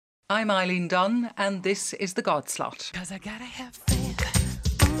I'm Eileen Dunn, and this is The God Slot. 'Cause I gotta have faith.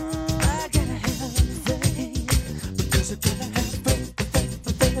 I gotta have faith. Because I gotta have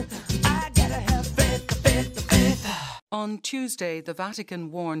faith. I gotta have faith. On Tuesday, the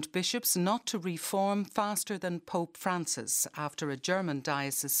Vatican warned bishops not to reform faster than Pope Francis after a German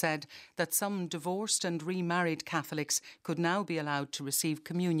diocese said that some divorced and remarried Catholics could now be allowed to receive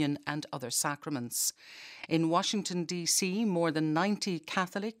communion and other sacraments. In Washington, D.C., more than 90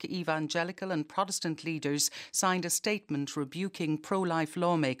 Catholic, evangelical and Protestant leaders signed a statement rebuking pro-life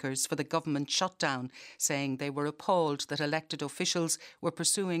lawmakers for the government shutdown, saying they were appalled that elected officials were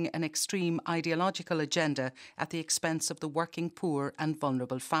pursuing an extreme ideological agenda at the expense of the working poor and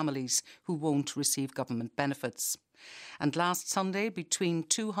vulnerable families who won't receive government benefits. And last Sunday, between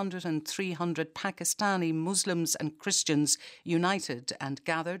 200 and 300 Pakistani Muslims and Christians united and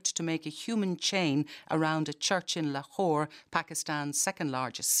gathered to make a human chain around a church in Lahore, Pakistan's second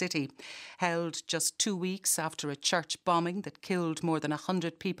largest city. Held just 2 weeks after a church bombing that killed more than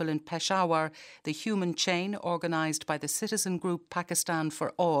 100 people in Peshawar, the human chain, organised by the citizen group Pakistan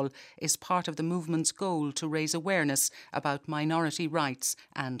for All, is part of the movement's goal to raise awareness about minority rights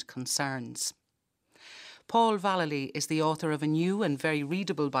and concerns. Paul Vallely is the author of a new and very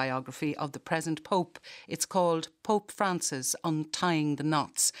readable biography of the present Pope. It's called Pope Francis, Untying the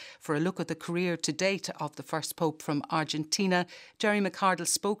Knots. For a look at the career to date of the first Pope from Argentina, Jerry McCardle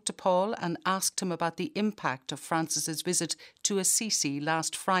spoke to Paul and asked him about the impact of Francis's visit to Assisi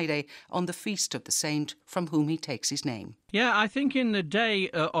last Friday on the feast of the saint from whom he takes his name. Yeah, I think in the day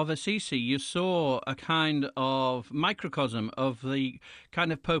of Assisi, you saw a kind of microcosm of the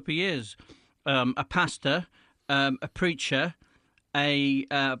kind of Pope he is. A pastor, a preacher, a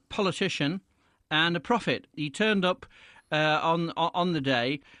politician and a prophet. He turned up on the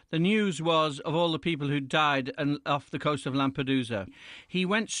day. The news was of all the people who died off the coast of Lampedusa. He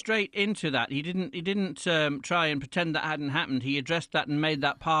went straight into that. He didn't try and pretend that hadn't happened. He addressed that and made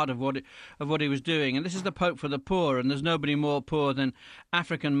that part of what he was doing. And this is the Pope for the poor, and there's nobody more poor than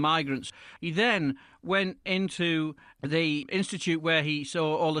African migrants. He then went into the institute where he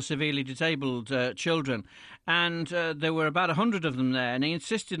saw all the severely disabled children, and there were about 100 of them there, and he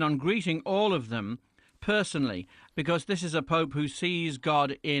insisted on greeting all of them personally, because this is a Pope who sees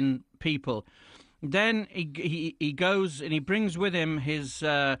God in people. Then he goes and he brings with him his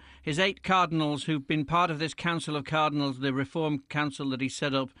 8 cardinals who've been part of this Council of Cardinals, the Reformed Council that he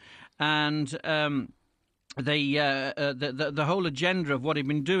set up, and the whole agenda of what he'd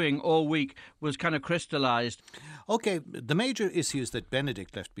been doing all week was kind of crystallised. OK, the major issues that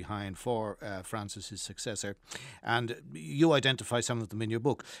Benedict left behind for Francis's successor, and you identify some of them in your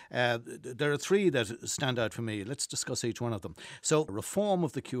book. There are 3 that stand out for me. Let's discuss each one of them. So, reform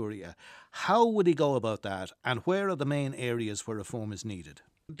of the Curia. How would he go about that, and where are the main areas where reform is needed?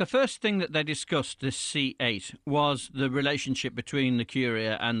 The first thing that they discussed, this C8, was the relationship between the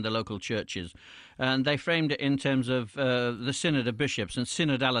Curia and the local churches. And they framed it in terms of the Synod of Bishops and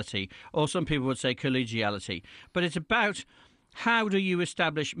synodality, or some people would say collegiality. But it's about how do you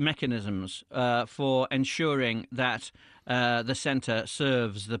establish mechanisms for ensuring that the centre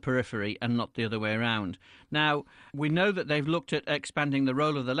serves the periphery and not the other way around. Now, we know that they've looked at expanding the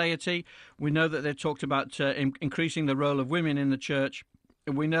role of the laity. We know that they've talked about increasing the role of women in the church.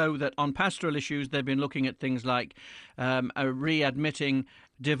 We know that on pastoral issues, they've been looking at things like readmitting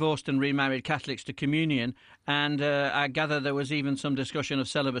divorced and remarried Catholics to communion, and I gather there was even some discussion of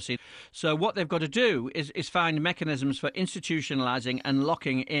celibacy. So what they've got to do is find mechanisms for institutionalising and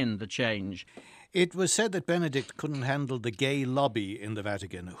locking in the change. It was said that Benedict couldn't handle the gay lobby in the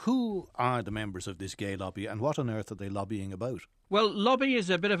Vatican. Who are the members of this gay lobby, and what on earth are they lobbying about? Well, lobby is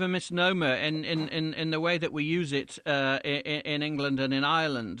a bit of a misnomer in the way that we use it in England and in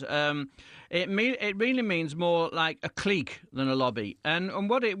Ireland. It really means more like a clique than a lobby. And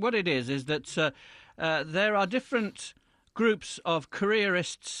what it is that there are different groups of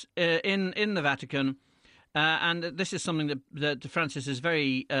careerists in the Vatican. And this is something that Francis is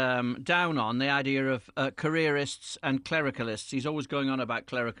very down on, the idea of careerists and clericalists. He's always going on about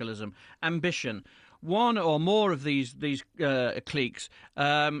clericalism, ambition. One or more of these cliques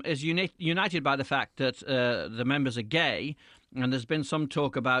is united by the fact that the members are gay, and there's been some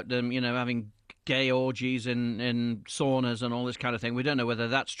talk about them, having gay orgies in saunas and all this kind of thing. We don't know whether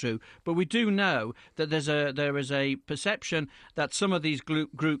that's true, but we do know that there is a perception that some of these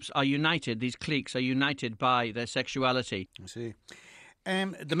groups are united, these cliques are united by their sexuality. I see.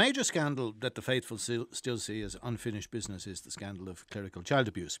 The major scandal that the faithful still see as unfinished business is the scandal of clerical child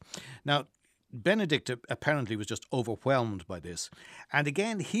abuse. Now, Benedict apparently was just overwhelmed by this. And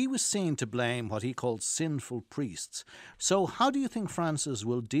again, he was seen to blame what he called sinful priests. So how do you think Francis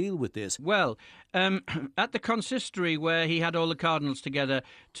will deal with this? Well, at the consistory where he had all the cardinals together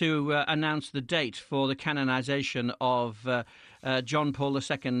to announce the date for the canonisation of John Paul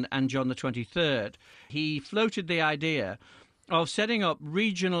II and John the 23rd, he floated the idea of setting up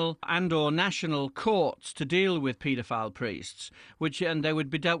regional and or national courts to deal with paedophile priests, and they would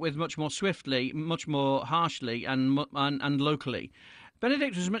be dealt with much more swiftly, much more harshly and locally.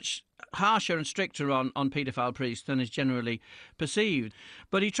 Benedict was much harsher and stricter on paedophile priests than is generally perceived.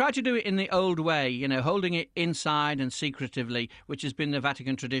 But he tried to do it in the old way, holding it inside and secretively, which has been the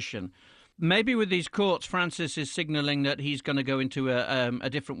Vatican tradition. Maybe with these courts, Francis is signalling that he's going to go into a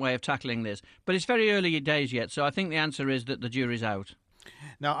different way of tackling this. But it's very early days yet, so I think the answer is that the jury's out.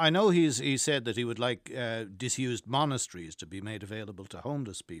 Now, I know he said that he would like disused monasteries to be made available to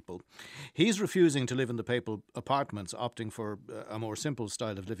homeless people. He's refusing to live in the papal apartments, opting for a more simple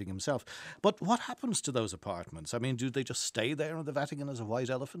style of living himself. But what happens to those apartments? I mean, do they just stay there in the Vatican as a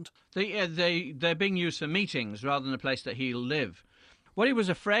white elephant? They're being used for meetings rather than a place that he'll live. What he was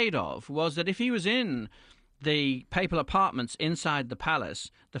afraid of was that if he was in the papal apartments inside the palace,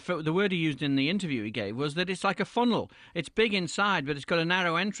 the word he used in the interview he gave was that it's like a funnel. It's big inside, but it's got a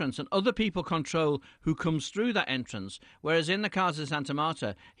narrow entrance, and other people control who comes through that entrance, whereas in the Casa Santa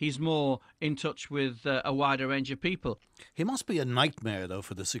Marta, he's more in touch with a wider range of people. He must be a nightmare, though,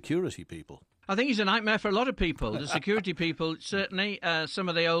 for the security people. I think he's a nightmare for a lot of people. The security people, certainly. Some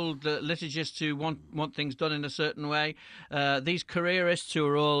of the old liturgists who want things done in a certain way. These careerists who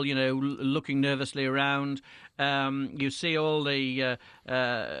are all, looking nervously around. You see all the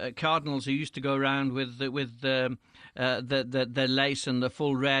cardinals who used to go around with the lace and the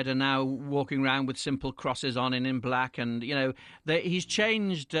full red are now walking around with simple crosses on and in black, and he's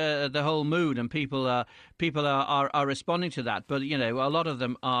changed the whole mood, and people are responding to that. But a lot of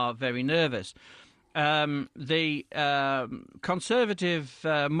them are very nervous. The conservative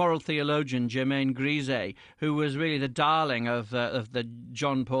moral theologian Germaine Grisey, who was really the darling of the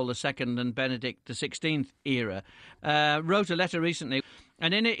John Paul II and Benedict XVI era, wrote a letter recently.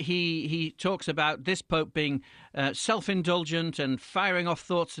 And in it, he talks about this Pope being self-indulgent and firing off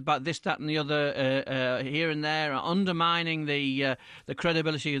thoughts about this, that, and the other here and there, undermining the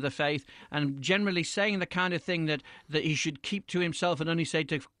credibility of the faith, and generally saying the kind of thing that he should keep to himself and only say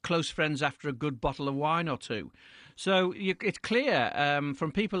to close friends after a good bottle of wine or two. So it's clear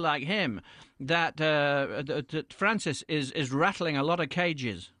from people like him that Francis is rattling a lot of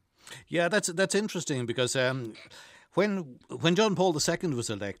cages. Yeah, that's interesting because when John Paul II was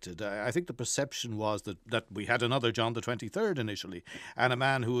elected, I think the perception was that we had another John the 23rd initially, and a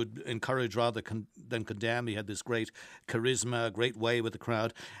man who would encourage rather than condemn. He had this great charisma, great way with the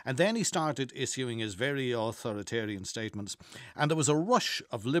crowd. And then he started issuing his very authoritarian statements. And there was a rush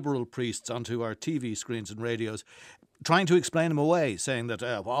of liberal priests onto our TV screens and radios trying to explain him away, saying that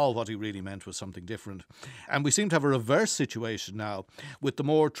all what he really meant was something different. And we seem to have a reverse situation now with the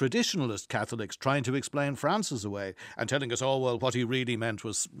more traditionalist Catholics trying to explain Francis away and telling us, what he really meant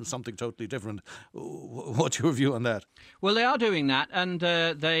was something totally different. What's your view on that? Well, they are doing that, and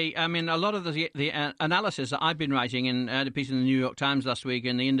a lot of the analysis that I've been writing in the piece in the New York Times last week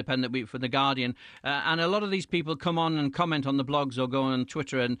and the Independent Week for The Guardian, and a lot of these people come on and comment on the blogs or go on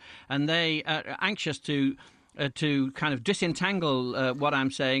Twitter, and they are anxious to kind of disentangle what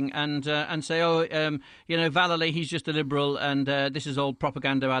I'm saying and say, Vallely, he's just a liberal and this is all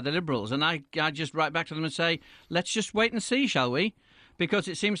propaganda by the liberals. And I just write back to them and say, let's just wait and see, shall we? Because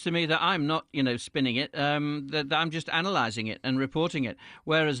it seems to me that I'm not, spinning it, that I'm just analysing it and reporting it,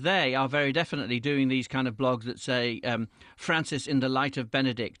 whereas they are very definitely doing these kind of blogs that say Francis in the light of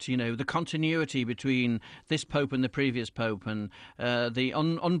Benedict, the continuity between this Pope and the previous Pope, and the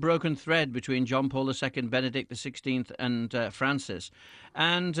unbroken thread between John Paul II, Benedict XVI and Francis.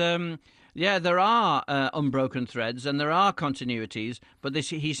 And there are unbroken threads and there are continuities, but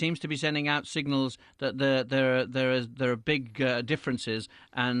he seems to be sending out signals that there are big differences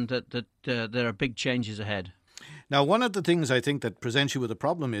and that there are big changes ahead. Now, one of the things I think that presents you with a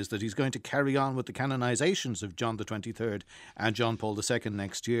problem is that he's going to carry on with the canonizations of John the 23rd and John Paul II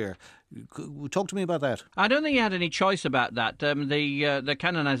next year. Talk to me about that. I don't think he had any choice about that. The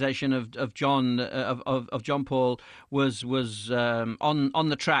canonization of John Paul was on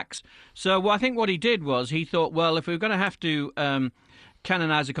the tracks. So I think what he did was he thought, well, if we're going to have to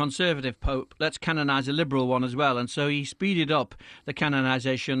canonize a conservative pope, let's canonize a liberal one as well. And so he speeded up the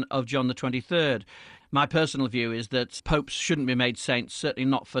canonization of John the 23rd. My personal view is that popes shouldn't be made saints, certainly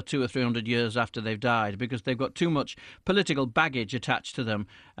not for 200 or 300 years after they've died, because they've got too much political baggage attached to them.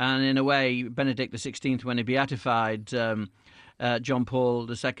 And in a way, Benedict XVI, when he beatified John Paul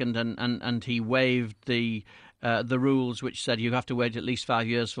II, and he waived the rules which said you have to wait at least 5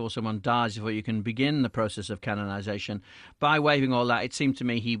 years before someone dies before you can begin the process of canonisation. By waiving all that, it seemed to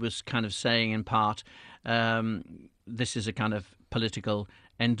me he was kind of saying in part, this is a kind of political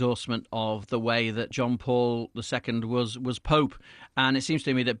endorsement of the way that John Paul II was Pope. And it seems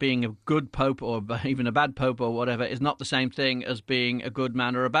to me that being a good Pope or even a bad Pope or whatever is not the same thing as being a good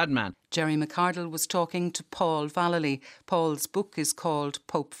man or a bad man. Jerry McCardle was talking to Paul Vallely. Paul's book is called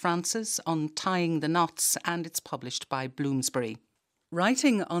Pope Francis, Untying the Knots, and it's published by Bloomsbury.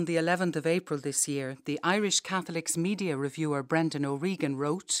 Writing on the 11th of April this year, the Irish Catholics media reviewer Brendan O'Regan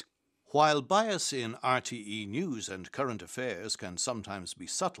wrote, "While bias in RTE news and current affairs can sometimes be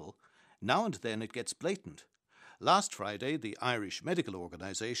subtle, now and then it gets blatant. Last Friday, the Irish Medical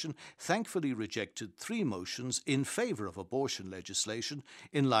Organisation thankfully rejected 3 motions in favour of abortion legislation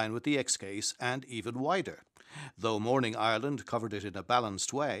in line with the X case and even wider. Though Morning Ireland covered it in a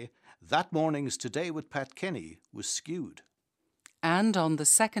balanced way, that morning's Today with Pat Kenny was skewed." And on the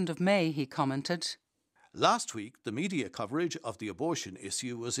 2nd of May, he commented, "Last week, the media coverage of the abortion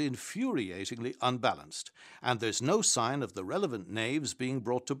issue was infuriatingly unbalanced, and there's no sign of the relevant knaves being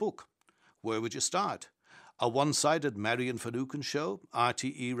brought to book. Where would you start? A one-sided Marion Finucane show,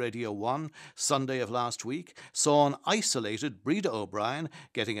 RTE Radio 1, Sunday of last week, saw an isolated Breda O'Brien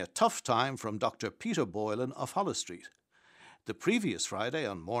getting a tough time from Dr. Peter Boylan of Holles Street. The previous Friday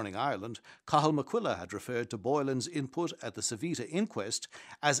on Morning Ireland, Cathal McQuilla had referred to Boylan's input at the Savita inquest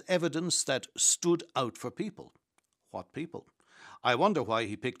as evidence that stood out for people. What people? I wonder why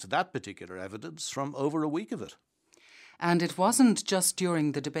he picked that particular evidence from over a week of it. And it wasn't just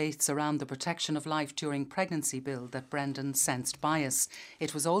during the debates around the Protection of Life During Pregnancy Bill that Brendan sensed bias.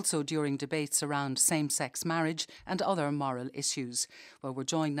 It was also during debates around same-sex marriage and other moral issues. Well, we're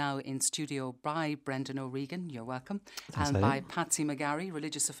joined now in studio by Brendan O'Regan, you're welcome, and by Patsy McGarry,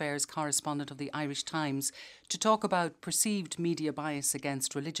 Religious Affairs Correspondent of the Irish Times, to talk about perceived media bias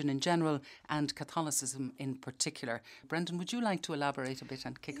against religion in general and Catholicism in particular. Brendan, would you like to elaborate a bit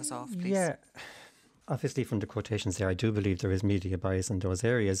and kick us off, please? Yeah. Obviously, from the quotations there, I do believe there is media bias in those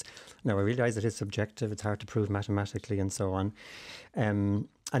areas. Now, I realise it is subjective, it's hard to prove mathematically and so on. And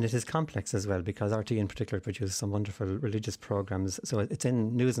it is complex as well, because RT in particular produces some wonderful religious programmes. So it's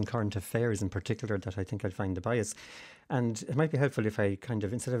in news and current affairs in particular that I think I'd find the bias. And it might be helpful if I kind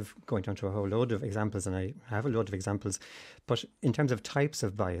of, instead of going down to a whole load of examples, and I have a load of examples, but in terms of types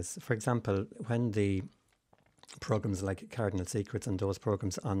of bias, for example, when the programmes like Cardinal Secrets and those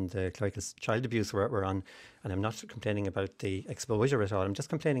programmes on the clerical child abuse were on, and I'm not complaining about the exposure at all, I'm just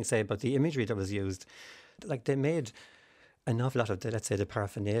complaining, say, about the imagery that was used. Like, they made an awful lot of the, let's say, the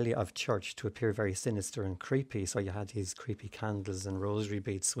paraphernalia of church to appear very sinister and creepy. So you had these creepy candles and rosary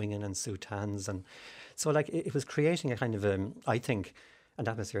beads swinging and soutanes, and so like it was creating a kind of I think, an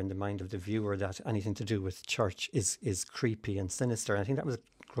atmosphere in the mind of the viewer that anything to do with church is creepy and sinister. And I think that was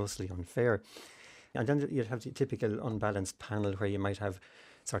grossly unfair. And then you'd have the typical unbalanced panel where you might have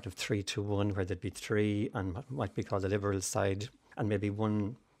sort of 3-1, where there'd be 3 and what might be called the liberal side, and maybe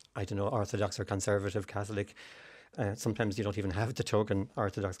one, I don't know, Orthodox or Conservative Catholic. Sometimes you don't even have the token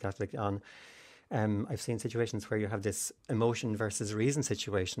Orthodox Catholic on. I've seen situations where you have this emotion versus reason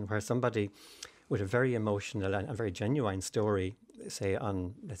situation, where somebody with a very emotional and a very genuine story, say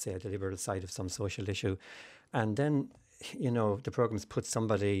on, let's say, the liberal side of some social issue, and then, you know, the programmes put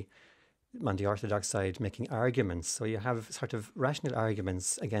somebody on the Orthodox side making arguments. So you have sort of rational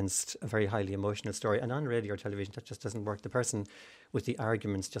arguments against a very highly emotional story. And on radio or television, that just doesn't work. The person with the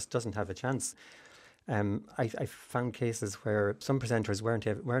arguments just doesn't have a chance. I found cases where some presenters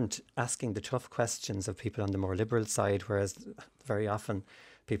weren't asking the tough questions of people on the more liberal side, whereas very often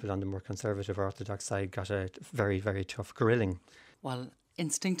people on the more conservative or Orthodox side got a very, very tough grilling. Well,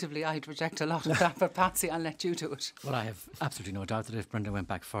 instinctively, I'd reject a lot of that, but Patsy, I'll let you do it. Well, I have absolutely no doubt that if Brendan went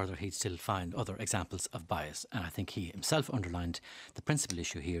back further, he'd still find other examples of bias. And I think he himself underlined the principal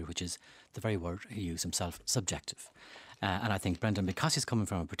issue here, which is the very word he used himself, subjective. And I think Brendan, because he's coming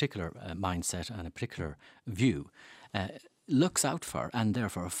from a particular mindset and a particular view, looks out for and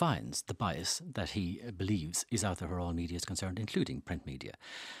therefore finds the bias that he believes is out there where all media is concerned, including print media.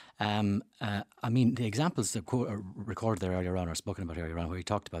 I mean, the examples that recorded there earlier on or spoken about earlier on, where he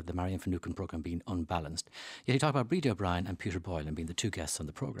talked about the Marion Finucane programme being unbalanced. Yet he talked about Breda O'Brien and Peter Boylan being the two guests on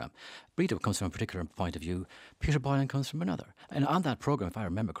the programme. Breda comes from a particular point of view, Peter Boylan comes from another. And on that programme, if I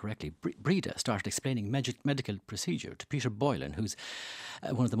remember correctly, Breda started explaining medical procedure to Peter Boylan, who's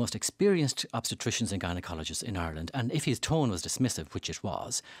one of the most experienced obstetricians and gynaecologists in Ireland. And if his tone was dismissive, which it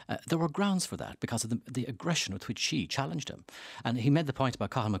was, there were grounds for that because of the aggression with which she challenged him. And he made the point about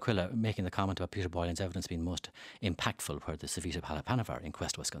Cathal McQuilla making the comment about Peter Boylan's evidence being most impactful where the Savita Palapanavar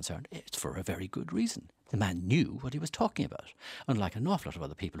inquest was concerned. It's for a very good reason. The man knew what he was talking about, unlike an awful lot of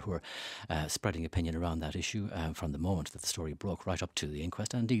other people who were spreading opinion around that issue from the moment that the story broke right up to the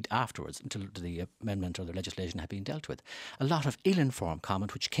inquest, and indeed afterwards until the amendment or the legislation had been dealt with. A lot of ill-informed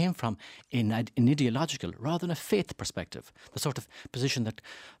comment which came from an ideological rather than a faith perspective, the sort of position that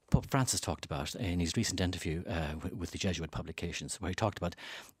Pope Francis talked about in his recent interview with the Jesuit publications, where he talked about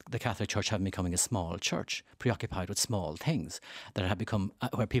the Catholic Church having becoming a small church, preoccupied with small things, that had become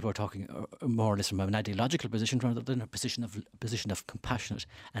where people are talking more or less from an ideological position rather than a position of compassionate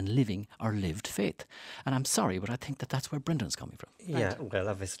and living or lived faith. And I'm sorry, but I think that that's where Brendan's coming from. Yeah, well,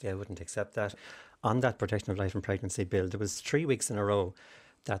 obviously I wouldn't accept that. On that Protection of Life and Pregnancy bill, there was 3 weeks in a row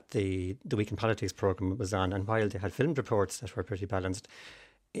that the Week in Politics programme was on, and while they had filmed reports that were pretty balanced,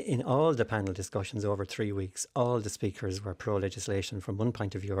 in all the panel discussions over 3 weeks, all the speakers were pro-legislation from one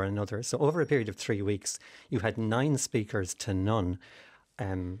point of view or another. So over a period of 3 weeks, you had 9 speakers to none.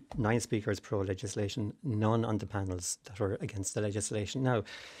 9 speakers pro-legislation, none on the panels that were against the legislation. Now,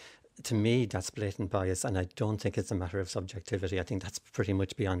 to me, that's blatant bias, and I don't think it's a matter of subjectivity. I think that's pretty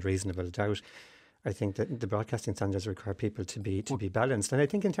much beyond reasonable doubt. I think that the broadcasting standards require people to be balanced. And I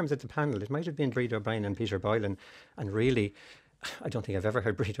think in terms of the panel, it might have been Breda O'Brien and Peter Boylan, and really, I don't think I've ever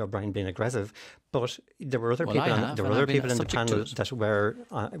heard Breda O'Brien being aggressive, but there were other people in the panel that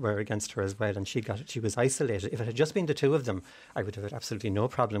were against her as well, and she was isolated. If it had just been the two of them, I would have had absolutely no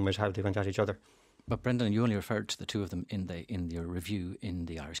problem with how they went at each other. But Brendan, you only referred to the two of them in your review in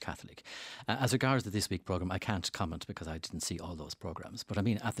the Irish Catholic. As regards the This Week programme, I can't comment because I didn't see all those programmes. But I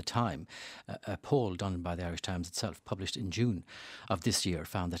mean, at the time, a poll done by the Irish Times itself, published in June of this year,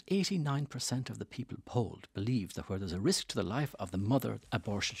 found that 89% of the people polled believed that where there's a risk to the life of the mother,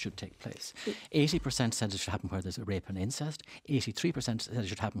 abortion should take place. 80% said it should happen where there's a rape and incest. 83% said it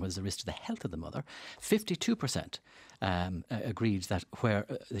should happen where there's a risk to the health of the mother. 52% agreed that where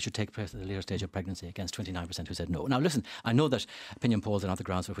they should take place at the later stage of pregnancy, against 29% who said no. Now listen, I know that opinion polls are not the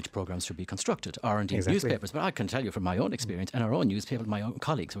grounds for which programmes should be constructed, or indeed newspapers, but I can tell you from my own experience and our own newspaper, my own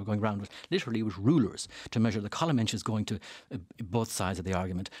colleagues who are going around literally with rulers to measure the column inches going to both sides of the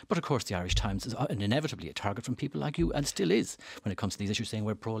argument. But of course the Irish Times is inevitably a target from people like you, and still is, when it comes to these issues, saying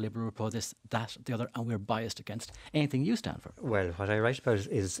we're pro-Liberal, we're pro-this, that, the other, and we're biased against anything you stand for. Well, what I write about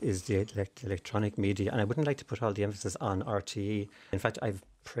is the electronic media, and I wouldn't like to put all the emphasis on RTE. In fact, I've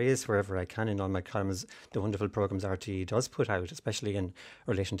praised wherever I can in all my columns the wonderful programmes RTE does put out, especially in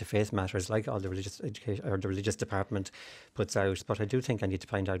relation to faith matters, like all the religious education or the religious department puts out. But I do think I need to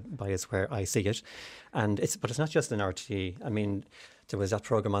find out bias where I see it, but it's not just in RTE. I mean, there was that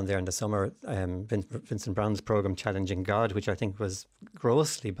programme on there in the summer, Vincent Brown's programme Challenging God, which I think was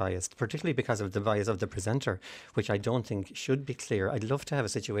grossly biased, particularly because of the bias of the presenter, which I don't think should be clear. I'd love to have a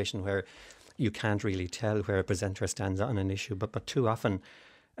situation where you can't really tell where a presenter stands on an issue, but too often,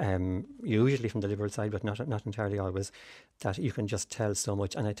 usually from the Liberal side, but not entirely always, that you can just tell so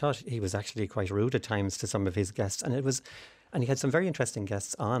much. And I thought he was actually quite rude at times to some of his guests, and he had some very interesting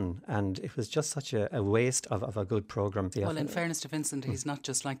guests on, and it was just such a waste of a good programme. Well, in fairness to Vincent, he's not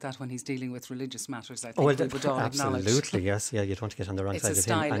just like that when he's dealing with religious matters, I think we would all acknowledge. Absolutely, yes. Yeah, you don't want to get on the wrong side of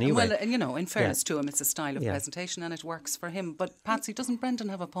him anyway. Well, and in fairness to him, it's a style of presentation and it works for him. But Patsy, doesn't Brendan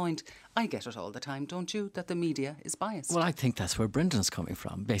have a point? I get it all the time, don't you, that the media is biased? Well, I think that's where Brendan's coming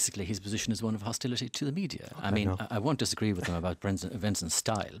from. Basically, his position is one of hostility to the media. Okay, I won't disagree with him about Vincent's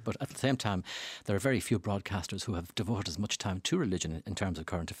style, but at the same time, there are very few broadcasters who have devoted as much time to religion in terms of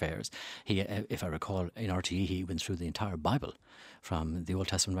current affairs. He, if I recall, in RTE, he went through the entire Bible from the Old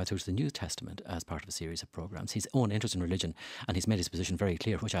Testament right through to the New Testament as part of a series of programmes. His own interest in religion, and he's made his position very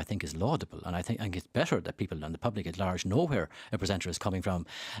clear, which I think is laudable. And I think it's better that people and the public at large know where a presenter is coming from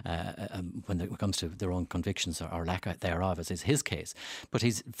when it comes to their own convictions or lack thereof, as is his case. But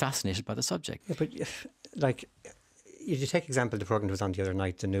he's fascinated by the subject. Yeah, but like, you take example the programme that was on the other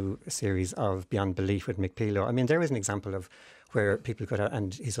night, the new series of Beyond Belief with Mick Pelo. I mean, there is an example of where people could have,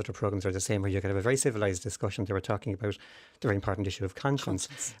 and his other programmes are the same, where you could have a very civilised discussion. They were talking about the very important issue of conscience.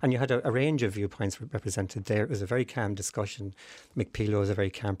 And you had a range of viewpoints represented there. It was a very calm discussion. McPeelo is a very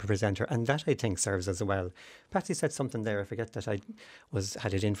calm presenter, and that, I think, serves as well. Patsy said something there, I forget that I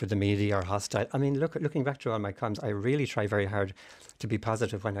had it in for the media or hostile. I mean, looking back through all my columns, I really try very hard to be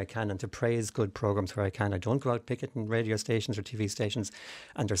positive when I can and to praise good programmes where I can. I don't go out picketing radio stations or TV stations,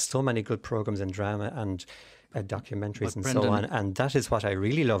 and there's so many good programmes in drama and documentaries and so on, and that is what I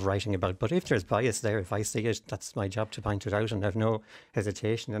really love writing about. But if there's bias there, if I see it, that's my job to point it out, and I have no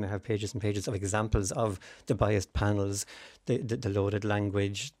hesitation, and I have pages and pages of examples of the biased panels, the loaded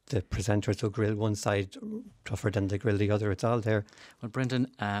language, the presenters who grill one side tougher than they grill the other. It's all there. Well, Brendan,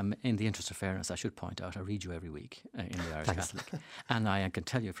 in the interest of fairness, I should point out, I read you every week in the Irish Catholic, and I can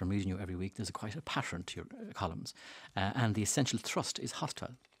tell you from reading you every week, there's quite a pattern to your columns, and the essential thrust is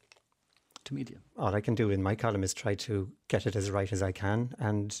hostile to media. All I can do in my column is try to get it as right as I can,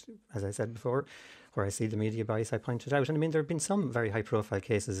 and as I said before, where I see the media bias, I point it out. And I mean, there have been some very high profile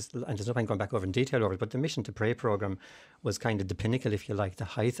cases, and there's no point going back over in detail over it, but the Mission to Pray programme was kind of the pinnacle, if you like, the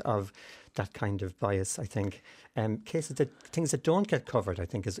height of that kind of bias, I think. Things that don't get covered, I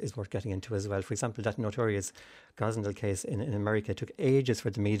think, is worth getting into as well. For example, that notorious Gosnell case in America, it took ages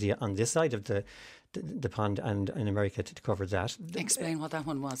for the media on this side of the pond and in America to cover that. Explain what that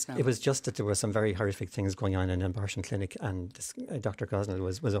one was now. It was just that there were some very horrific things going on in an abortion clinic, and this, Dr. Gosnell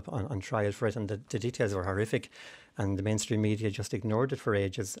was up on trial for it, and the details were horrific, and the mainstream media just ignored it for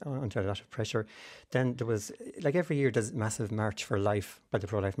ages under a lot of pressure. Then there was, like every year, there's massive March for Life by the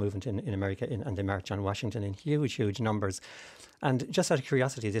pro-life movement in America, and they march on Washington in huge numbers. And just out of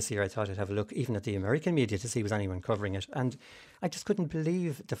curiosity this year, I thought I'd have a look even at the American media to see was anyone covering it. And I just couldn't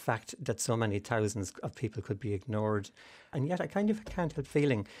believe the fact that so many thousands of people could be ignored. And yet I kind of can't help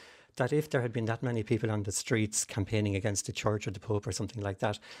feeling that if there had been that many people on the streets campaigning against the church or the Pope or something like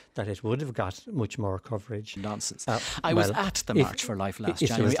that, that it would have got much more coverage. Nonsense. I was at the March for Life last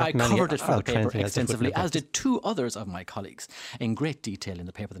January. I covered it for the paper extensively, as did two others of my colleagues, in great detail in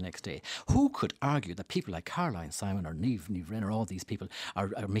the paper the next day. Who could argue that people like Caroline Simon or Niamh Renner, all these people, or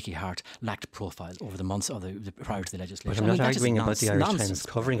Mickey Hart, lacked profile over the months prior to the legislation? But I'm not arguing about the Irish Times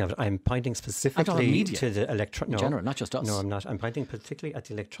covering of it. I'm pointing specifically to the electronic... In general, not just us. No, I'm not. I'm pointing particularly at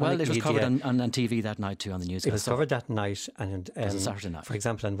the electronic media. Well, it was covered on TV that night too, on the news. It was covered that night, and it was a Saturday night. For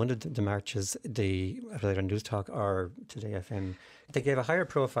example, on one of the marches, whether on News Talk or Today FM, they gave a higher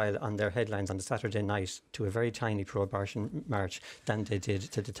profile on their headlines on the Saturday night to a very tiny pro-abortion march than they did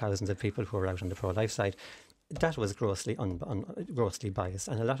to the thousands of people who were out on the pro-life side. That was grossly biased,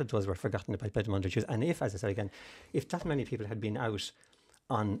 and a lot of those were forgotten about by the Monday Jews. And if, as I said again, if that many people had been out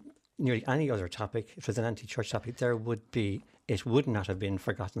on nearly any other topic, if it was an anti-church topic, it would not have been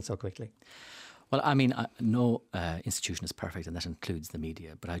forgotten so quickly. Well, I mean, no institution is perfect, and that includes the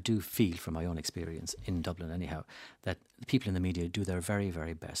media. But I do feel, from my own experience in Dublin anyhow, that the people in the media do their very,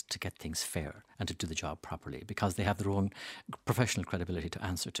 very best to get things fair and to do the job properly, because they have their own professional credibility to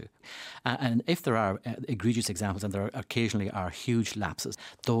answer to. And if there are egregious examples, and there occasionally are huge lapses,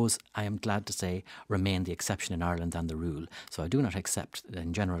 those, I am glad to say, remain the exception in Ireland than the rule. So I do not accept that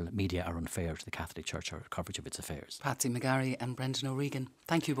in general media are unfair to the Catholic Church or coverage of its affairs. Patsy McGarry and Brendan O'Regan,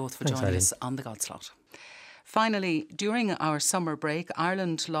 thank you both for joining us on The Godslot. Finally, during our summer break,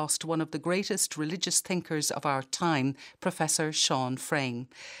 Ireland lost one of the greatest religious thinkers of our time, Professor Sean Freyne.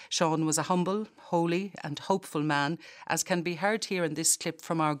 Sean was a humble, holy and hopeful man, as can be heard here in this clip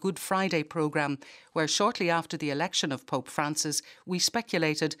from our Good Friday programme, where shortly after the election of Pope Francis, we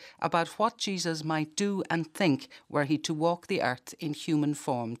speculated about what Jesus might do and think were he to walk the earth in human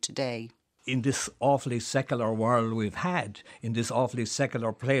form today. In this awfully secular world we've had, in this awfully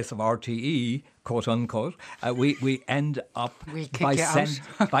secular place of RTE, quote unquote, we end up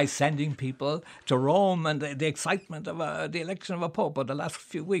by sending people to Rome, and the excitement of the election of a pope of the last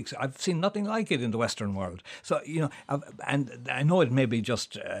few weeks. I've seen nothing like it in the Western world. So, and I know it may be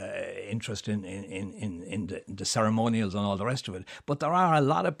just interest in the ceremonials and all the rest of it, but there are a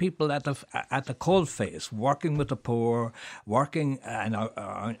lot of people at the coalface working with the poor, and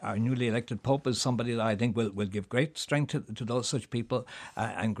our newly elected pope is somebody that I think will give great strength to those such people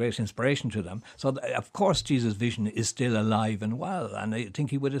and great inspiration to them. So, of course, Jesus' vision is still alive and well, and I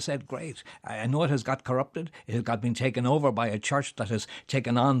think he would have said, great. I know it has got corrupted. It has been taken over by a church that has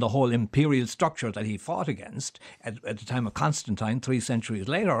taken on the whole imperial structure that he fought against at the time of Constantine, 3 centuries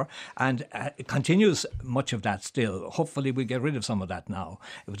later, and it continues much of that still. Hopefully we get rid of some of that now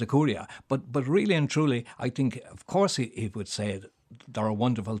with the Curia. But really and truly, I think, of course, he would say there are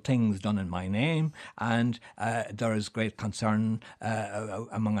wonderful things done in my name, and there is great concern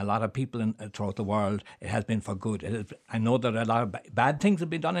among a lot of people throughout the world. It has been for good. I know that a lot of bad things have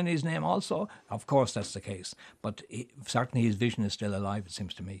been done in his name also. Of course, that's the case. But certainly his vision is still alive, it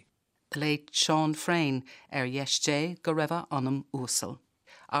seems to me. The late Sean Freyne, yesterday go raibh anam úsal.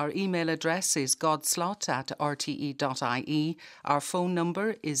 Our email address is godslot@rte.ie. Our phone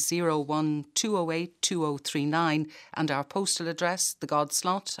number is 012082039 and our postal address, The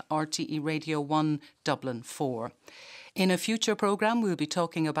Godslot, RTE Radio 1, Dublin 4. In a future programme, we'll be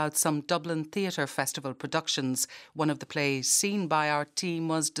talking about some Dublin Theatre Festival productions. One of the plays seen by our team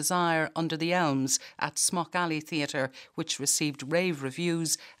was Desire Under the Elms at Smock Alley Theatre, which received rave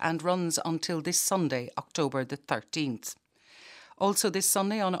reviews and runs until this Sunday, October the 13th. Also this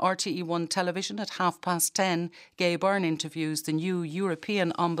Sunday on RTE1 television at 10:30, Gay Byrne interviews the new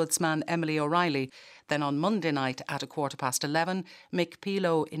European Ombudsman Emily O'Reilly. Then on Monday night at 11:15, Mick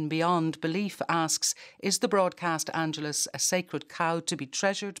Pilo in Beyond Belief asks, is the broadcast Angelus a sacred cow to be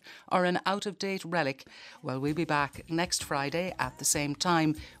treasured or an out-of-date relic? Well, we'll be back next Friday at the same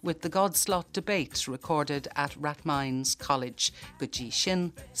time with the Godslot debate recorded at Rathmines College. Gudji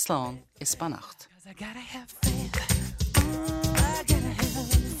Shin, Slán, Ispanacht. I gotta have faith.